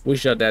edge. We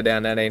shut that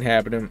down. That ain't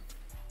happening.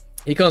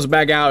 He comes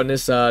back out, and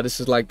this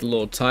is like a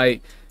little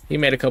tight. He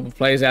made a couple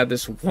plays out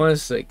this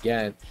once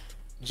again.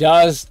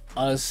 Just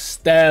a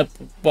step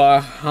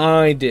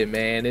behind it,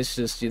 man. It's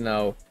just, you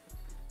know,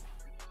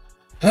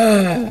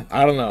 I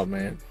don't know,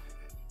 man.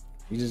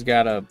 You just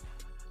gotta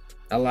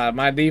a lot.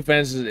 My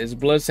defense is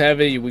blitz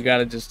heavy. We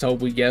gotta just hope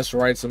we guess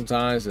right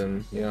sometimes,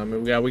 and you know, I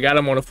mean, we got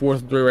him on a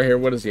 4th and 3 right here.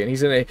 What is he? And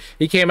he's in a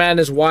he came out in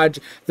this wide.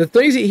 The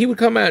things he would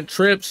come out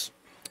trips,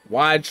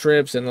 wide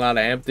trips, and a lot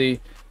of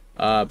empty.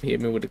 He hit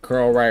me with the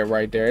curl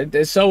right there.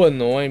 It's so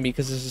annoying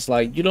because it's just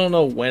like you don't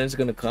know when it's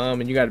gonna come,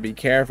 and you got to be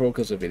careful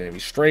because if he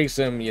streaks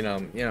him, you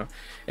know,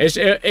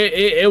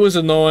 it was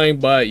annoying,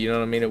 but you know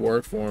what I mean. It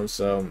worked for him,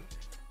 so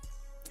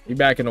he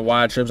back in the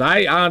wide trips.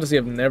 I honestly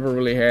have never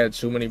really had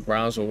too many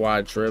Browns with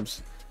wide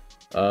trips.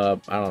 I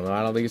don't know.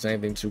 I don't think it's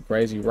anything too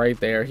crazy. Right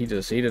there, he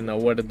didn't know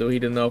what to do. He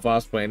didn't know if I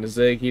was playing the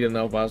zig. He didn't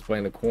know if I was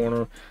playing the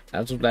corner.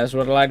 That's what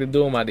I like to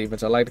do on my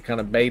defense. I like to kind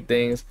of bait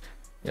things.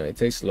 You know, he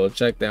takes a little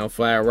check down,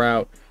 flat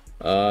route.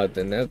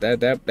 Then at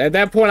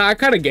that point, I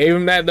kind of gave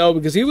him that though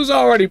because he was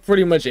already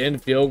pretty much in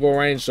field goal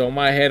range. So in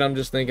my head, I'm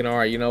just thinking, all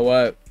right, you know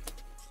what?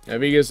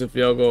 If he gets a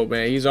field goal,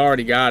 man, he's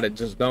already got it.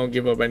 Just don't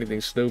give up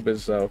anything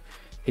stupid. So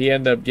he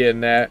ended up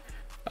getting that.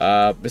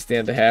 It's the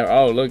end of half.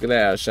 Oh, look at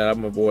that! Shout out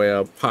my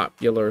boy,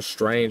 Popular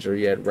Stranger.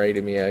 He had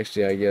rated me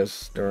actually, I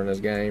guess, during this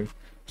game.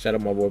 Shout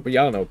out my boy, but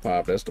y'all know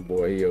Pop. That's the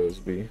boy. He always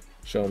be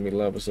showing me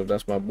love and stuff.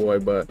 That's my boy.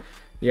 But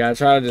yeah, I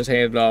tried to just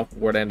hand it off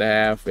before the end of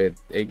half. It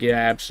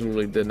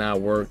absolutely did not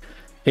work.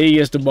 He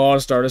gets the ball to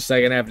start the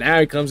second half. Now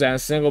he comes out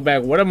and single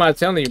back. What am I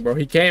telling you, bro?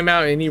 He came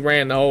out and he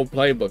ran the whole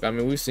playbook. I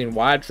mean, we've seen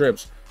wide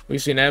trips.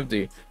 We've seen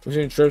empty. We've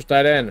seen trips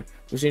tight end.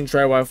 We've seen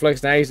Trey wide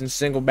flex. Now he's in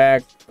single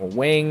back, a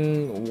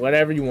wing,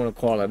 whatever you want to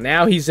call it.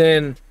 Now he's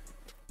in,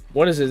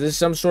 what is it? This is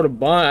some sort of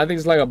bunch. I think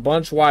it's like a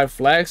bunch wide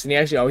flex. And he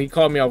actually, he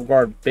caught me off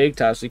guard big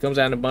time. So he comes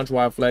out in a bunch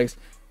wide flex,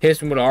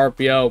 hits me with an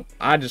RPO.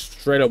 I just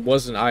straight up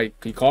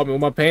he caught me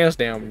with my pants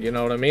down. You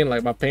know what I mean?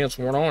 Like my pants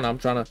weren't on. I'm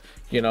trying to,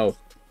 you know,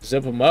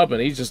 zip him up.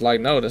 And he's just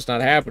like, no, that's not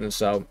happening.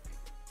 So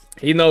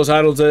he knows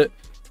huddles it.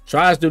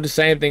 Tries to do the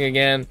same thing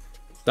again.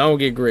 Don't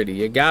get gritty.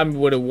 You got me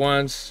with it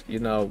once, you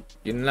know,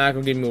 you're not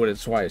gonna get me with it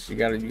twice. You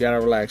gotta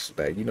relax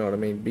today. You know what I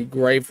mean? Be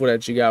grateful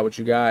that you got what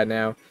you got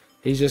now.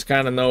 He's just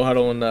kind of no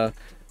huddling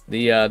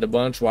the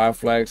bunch wide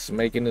flex,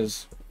 making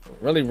his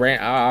really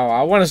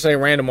I want to say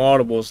random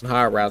audibles and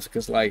high routes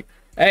because like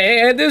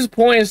at this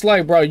point it's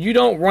like, bro, you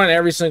don't run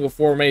every single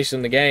formation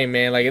in the game,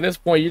 man. Like at this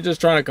point you're just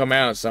trying to come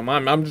out. So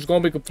I'm just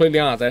gonna be completely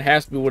honest. That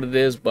has to be what it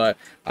is. But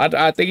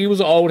I think he was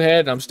an old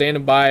head. And I'm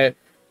standing by it.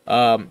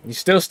 He's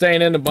still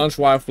staying in the bunch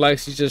wide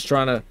flex. He's just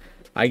trying to,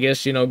 I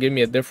guess, you know, give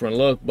me a different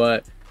look.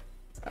 But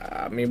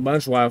I mean,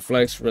 bunch wide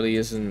flex really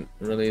isn't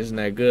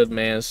that good,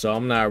 man. So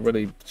I'm not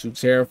really too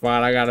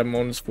terrified. I got him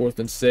on this 4th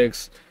and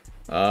 6.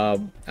 I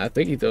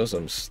think he throws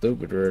something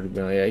stupid.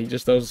 Yeah, he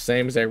just throws the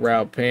same exact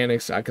route,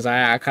 panics because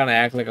I kind of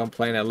act like I'm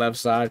playing that left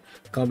side,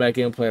 come back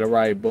in, play the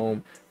right,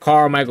 boom.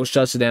 Carmichael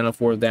shuts it down on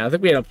 4th down. I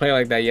think we had a play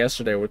like that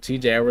yesterday where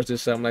TJ Edwards did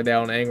something like that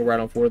on the angle right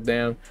on 4th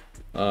down.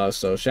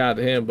 So shout out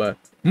to him. But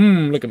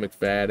look at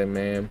McFadden,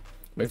 man.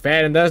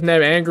 McFadden doesn't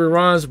have angry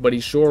runs, but he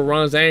sure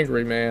runs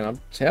angry, man. I'm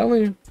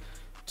telling you.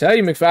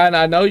 McFadden,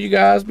 I know you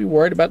guys be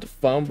worried about the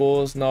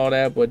fumbles and all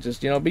that, but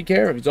just, you know, be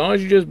careful. As long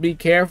as you just be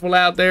careful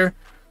out there.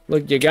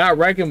 Look, you got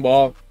wrecking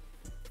ball.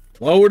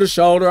 Lower the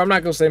shoulder. I'm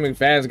not gonna say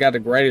McFadden's got the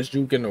greatest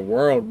juke in the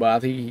world, but I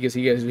think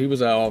he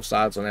was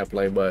offsides on that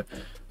play. But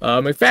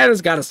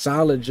McFadden's got a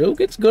solid juke.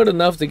 It's good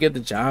enough to get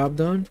the job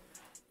done.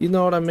 You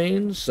know what I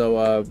mean?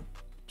 So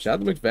shout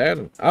out to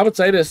McFadden. I would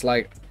say this,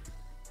 like,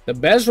 the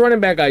best running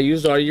back I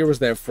used all year was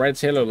that Fred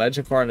Taylor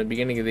legend card in the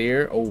beginning of the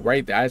year. Oh,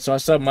 right there. So I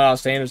subbed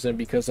Miles Sanderson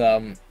because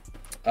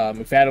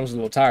McFadden was a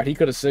little tired. He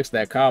could have sixed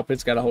that. Kyle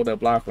Pitts got to hold that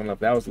block on up.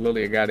 That was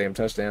literally a goddamn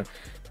touchdown.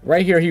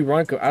 Right here, he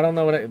run. I don't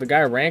know what the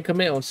guy ran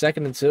commit on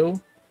 2nd and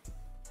 2.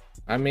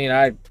 I mean,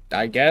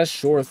 I guess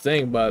sure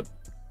thing, but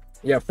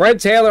yeah, Fred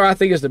Taylor I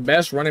think is the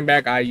best running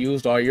back I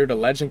used all year. The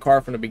legend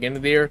card from the beginning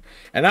of the year,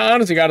 and I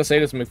honestly got to say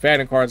this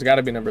McFadden card's got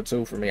to be number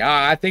 2 for me.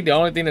 I think the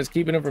only thing that's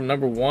keeping him from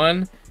number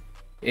 1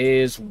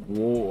 is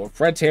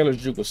Fred Taylor's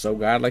juke was so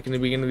good, like in the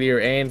beginning of the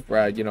year, and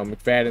you know,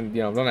 McFadden,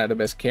 you know, don't have the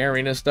best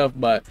carrying and stuff,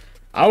 but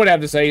I would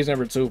have to say he's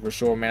number 2 for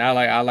sure, man.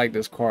 I like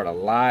this card a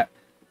lot.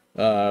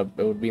 It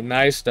would be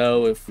nice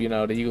though if, you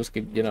know, the Eagles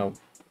could, you know,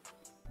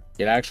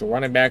 get actual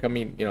running back. I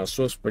mean, you know,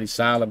 Swift's pretty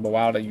solid, but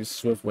why they use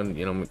Swift when,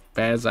 you know,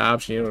 McFadden's the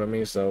option, you know what I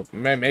mean? So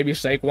maybe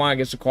Saquon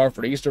gets a card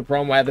for the Easter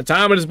promo. At the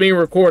time it is being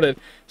recorded,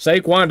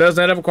 Saquon does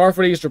not have a card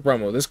for the Easter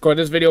promo.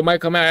 This video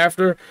might come out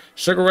after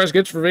Sugar Rush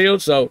gets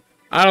revealed, so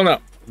I don't know.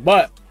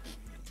 But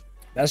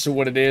that's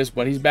what it is.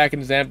 But he's back in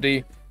his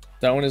empty,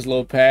 throwing his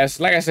little pass.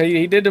 Like I said,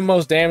 he did the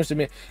most damage to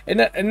me.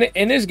 And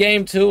in this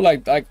game too,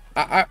 like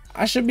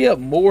I should be up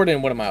more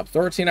than, what am I up,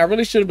 13? I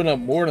really should have been up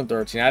more than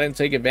 13. I didn't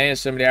take advantage of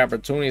some of the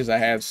opportunities I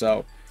had.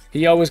 So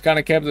he always kind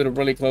of kept it a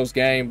really close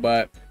game.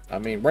 But I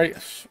mean,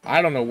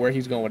 I don't know where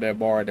he's going with that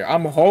ball right there.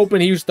 I'm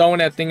hoping he was throwing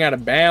that thing out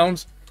of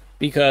bounds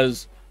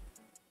because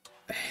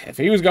if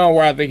he was going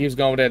where I think he was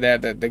going with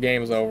that the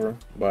game is over.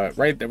 But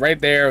right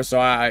there.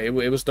 So it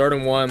was 3rd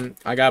and 1.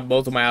 I got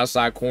both of my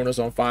outside corners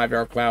on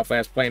 5-yard cloud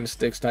flats, playing the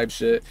sticks type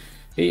shit.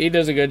 He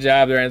does a good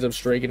job there, ends up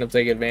streaking him,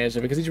 taking advantage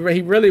of it, because he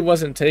really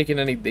wasn't taking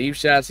any deep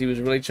shots. He was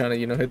really trying to,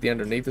 you know, hit the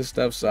underneath and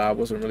stuff, so I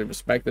wasn't really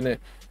respecting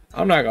it.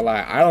 I'm not gonna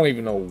lie, I don't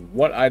even know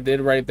what I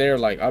did right there.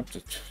 Like,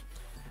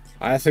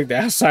 I think the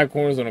outside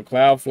corner's on a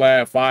cloud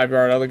flat,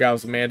 5-yard, other guy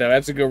was man up.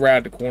 That's a good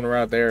route, the corner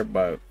out there,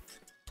 but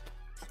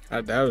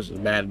that was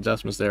just bad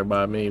adjustments there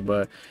by me.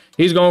 But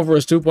he's going for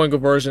his 2-point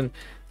conversion.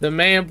 The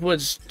man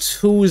puts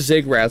 2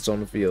 zig routes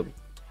on the field.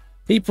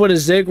 He put a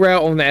zig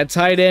route on that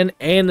tight end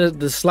and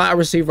the slot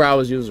receiver I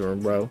was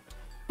using, bro.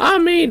 I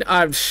mean,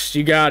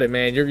 you got it,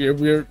 man.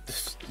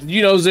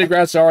 You know, zig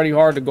routes are already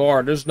hard to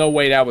guard. There's no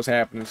way that was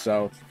happening.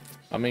 So,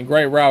 I mean,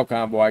 great route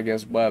combo, I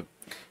guess. But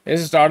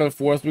this is the start of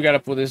the 4th. We got to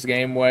put this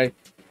game away.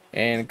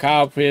 And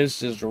Kyle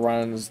Pitts just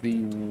runs the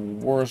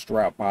worst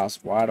route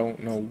possible. I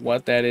don't know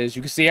what that is.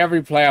 You can see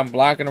every play I'm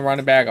blocking the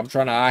running back. I'm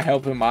trying to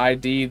help him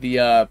ID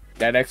that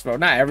expo.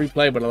 Not every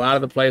play, but a lot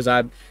of the plays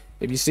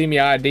if you see me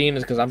IDing,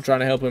 it's because I'm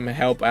trying to help him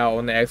help out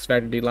on the X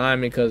Factor D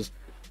lineman, because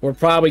we're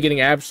probably getting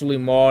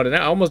absolutely mauled. And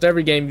almost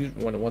every game,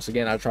 once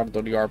again, I try to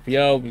throw the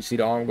RPO. You see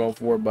the arm go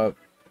for it, but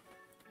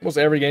almost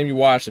every game you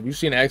watch, if you've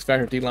seen an X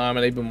Factor D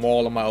lineman, they've been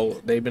mauling my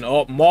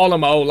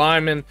old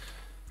lineman.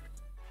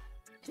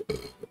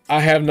 I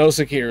have no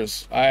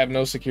secures. Man.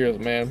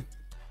 And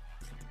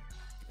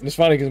it's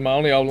funny because my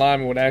only old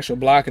lineman with actual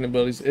blocking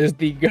abilities is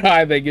the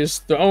guy that gets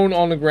thrown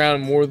on the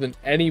ground more than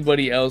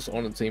anybody else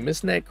on the team.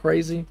 Isn't that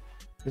crazy?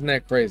 Isn't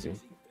that crazy?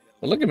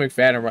 But look at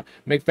McFadden.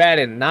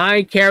 McFadden,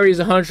 9 carries,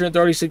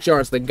 136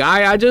 yards. The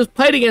guy I just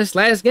played against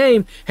last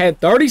game had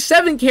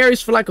 37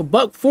 carries for like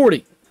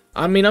 $140.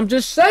 I mean, I'm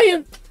just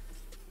saying,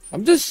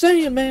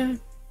 man.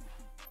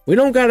 We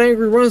don't got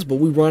angry runs, but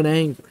we run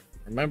angry.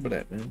 Remember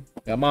that, man.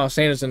 Got Miles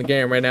Sanders in the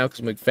game right now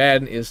because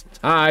McFadden is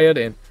tired.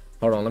 And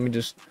hold on, let me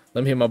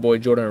hit my boy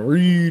Jordan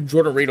Reed.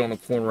 Jordan Reed on the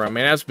corner right,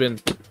 man.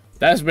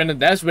 That's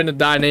been a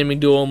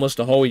dynamic duo almost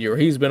the whole year.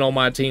 He's been on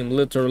my team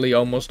literally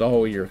almost the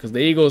whole year, because the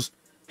Eagles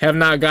have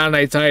not gotten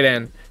a tight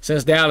end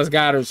since Dallas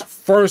Goedert's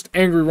first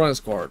angry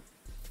runs card.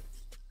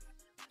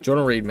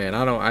 Jordan Reed, man,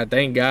 I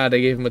thank God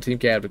they gave him a team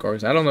captain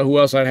card. I don't know who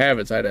else I'd have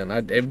at tight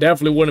end. It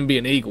definitely wouldn't be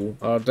an Eagle.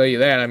 I'll tell you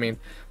that. I mean,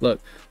 look,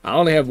 I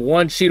only have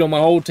 1 sheet on my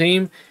whole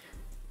team,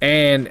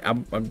 and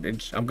I'm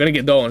gonna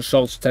get Dalton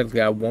Schultz.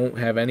 Technically, I won't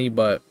have any,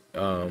 but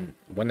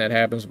when that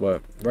happens,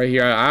 but right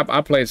here,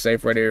 I play it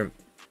safe right here.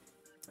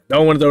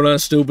 Don't want to throw nothing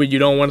stupid. You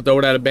don't want to throw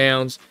it out of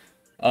bounds.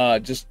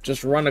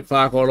 Just run the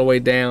clock all the way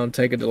down.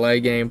 Take a delay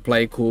game.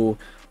 Play cool.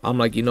 I'm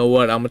like, you know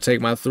what? I'm gonna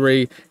take my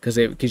 3 because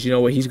you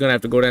know what? He's gonna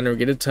have to go down there and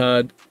get a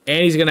tud,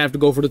 and he's gonna have to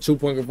go for the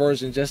 2-point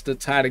conversion just to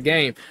tie the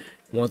game.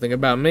 One thing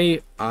about me,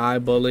 I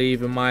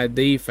believe in my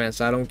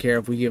defense. I don't care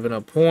if we're giving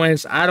up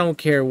points. I don't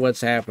care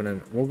what's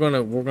happening. We're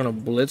gonna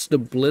blitz the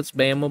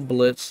Bama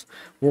blitz.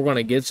 We're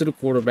gonna get to the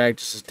quarterback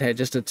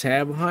just a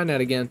tad behind that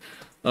again.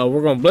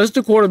 We're gonna blitz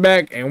the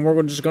quarterback, and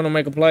we're just gonna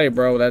make a play,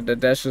 bro.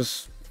 That's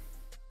just.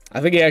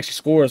 I think he actually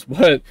scores,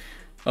 but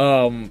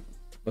a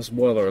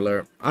spoiler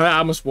alert.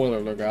 I'm a spoiler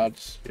alert,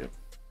 guys. Yeah.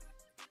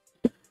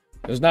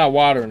 There's not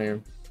water in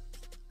here,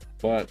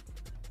 but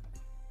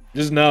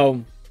just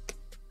know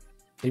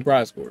he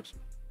probably scores.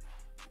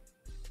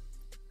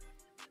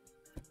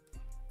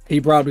 He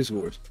probably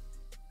scores.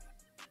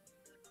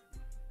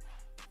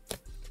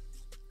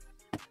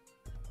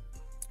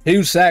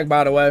 Huge sack,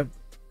 by the way.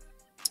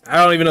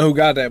 I don't even know who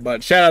got that,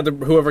 but shout out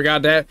to whoever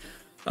got that.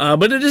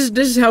 But this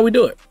is how we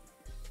do it.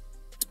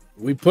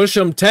 We push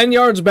them 10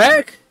 yards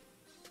back,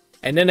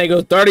 and then they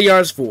go 30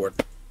 yards forward.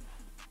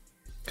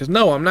 Because,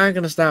 no, I'm not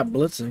going to stop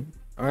blitzing.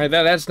 All right,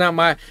 that's not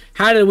my...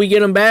 How did we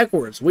get them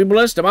backwards? We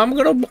blitzed them.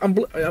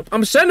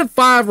 I'm sending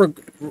 5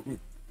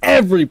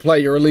 every play.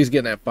 You're at least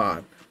getting that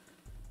 5.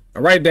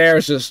 And right there,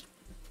 it's just...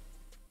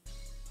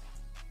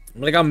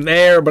 Like, I'm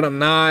there, but I'm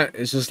not.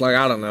 It's just like,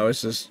 I don't know.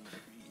 It's just...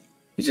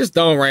 He's just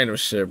throwing random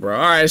shit, bro.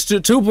 All right, it's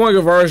 2-point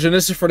conversion.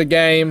 This is for the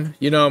game.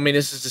 You know what I mean?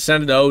 This is to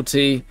send it to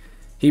OT.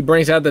 He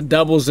brings out the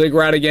double zig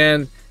route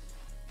again.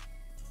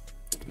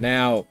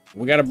 Now,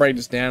 we got to break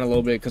this down a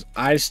little bit because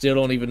I still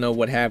don't even know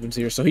what happens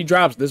here. So he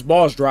drops. This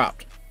ball is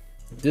dropped.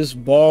 This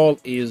ball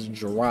is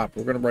dropped.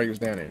 We're going to break this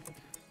down here.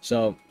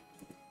 So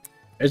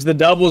it's the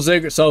double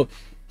zig. So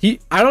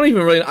I don't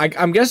even really,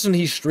 I'm guessing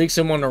he streaks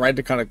him on the right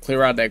to kind of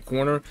clear out that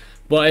corner.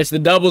 But it's the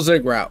double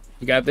zig route.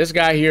 You got this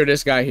guy here,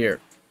 this guy here.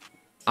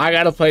 I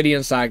got to play the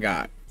inside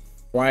guy,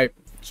 right?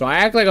 So I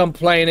act like I'm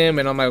playing him,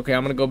 and I'm like, okay,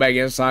 I'm going to go back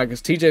inside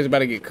because TJ's about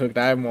to get cooked.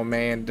 I have more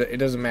man. It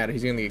doesn't matter.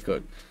 He's going to get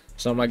cooked.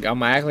 So I'm like, I'm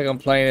going to act like I'm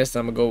playing this,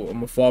 and I'm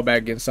going to fall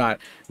back inside.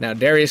 Now,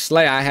 Darius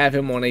Slay, I have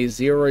him on a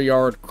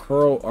 0-yard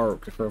curl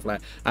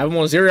flat. I have him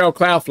on a 0-yard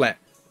cloud flat.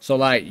 So,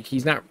 like,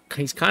 he's kind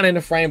of in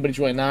the frame, but he's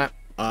really not.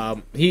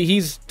 I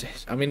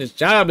mean, his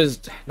job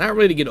is not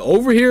really to get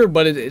over here,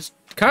 but it's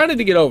kind of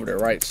to get over there,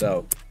 right?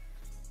 So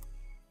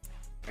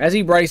as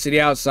he breaks to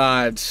the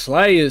outside,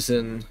 Slay is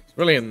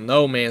really in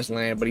no man's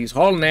land, but he's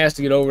hauling ass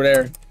to get over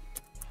there.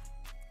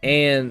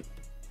 And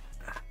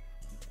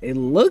It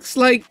looks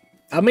like,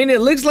 I mean,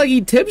 it looks like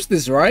he tips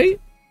this, right?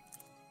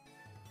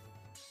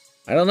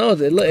 I don't know.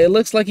 It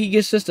looks like he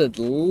gets just a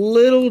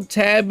little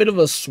tad bit of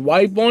a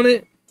swipe on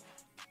it.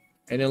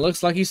 And it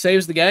looks like he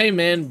saves the game,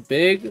 man.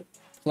 Big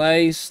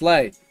play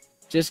Slay.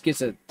 Just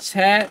gets a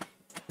tad.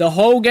 The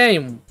whole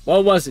game,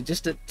 what was it?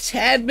 Just a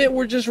tad bit.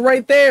 We're just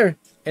right there.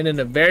 And in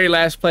the very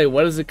last play,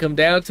 what does it come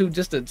down to?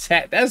 Just a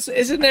tad.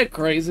 Isn't that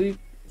crazy?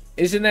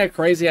 Isn't that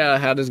crazy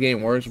how this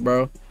game works,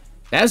 bro?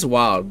 That's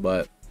wild,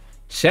 but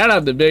shout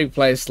out to Big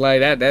Play Slay.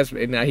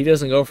 Now he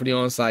doesn't go for the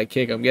onside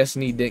kick. I'm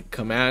guessing he didn't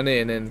come out in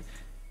it, and then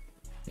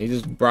he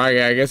just,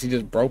 I guess he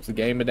just broke the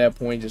game at that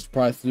point. Just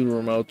probably threw the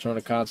remote, turned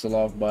the console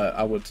off. But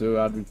I would too.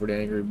 I'd be pretty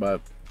angry.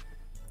 But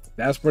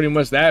that's pretty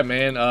much that,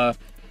 man.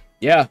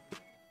 Yeah,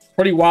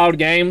 pretty wild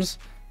games.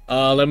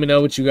 Let me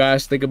know what you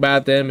guys think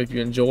about them. If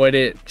you enjoyed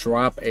it,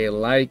 drop a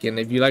like. And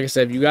if you, like I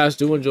said, if you guys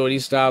do enjoy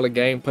these style of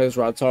gameplays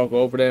where I talk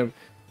over them,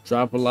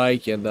 drop a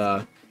like. And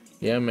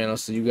yeah, man, I'll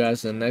see you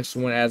guys in the next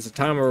one. As the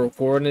time of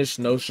recording this,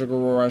 no Sugar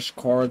Rush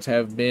cards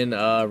have been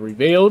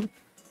revealed.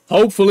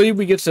 Hopefully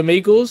we get some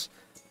equals.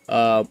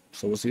 So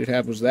we'll see what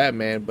happens with that,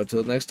 man. But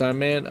till next time,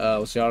 man,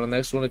 we'll see y'all in the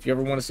next one. If you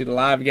ever want to see the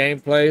live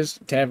gameplays,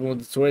 tap in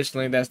with the Twitch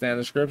link that's down in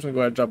the description. Go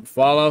ahead and drop a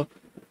follow.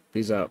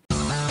 Peace out.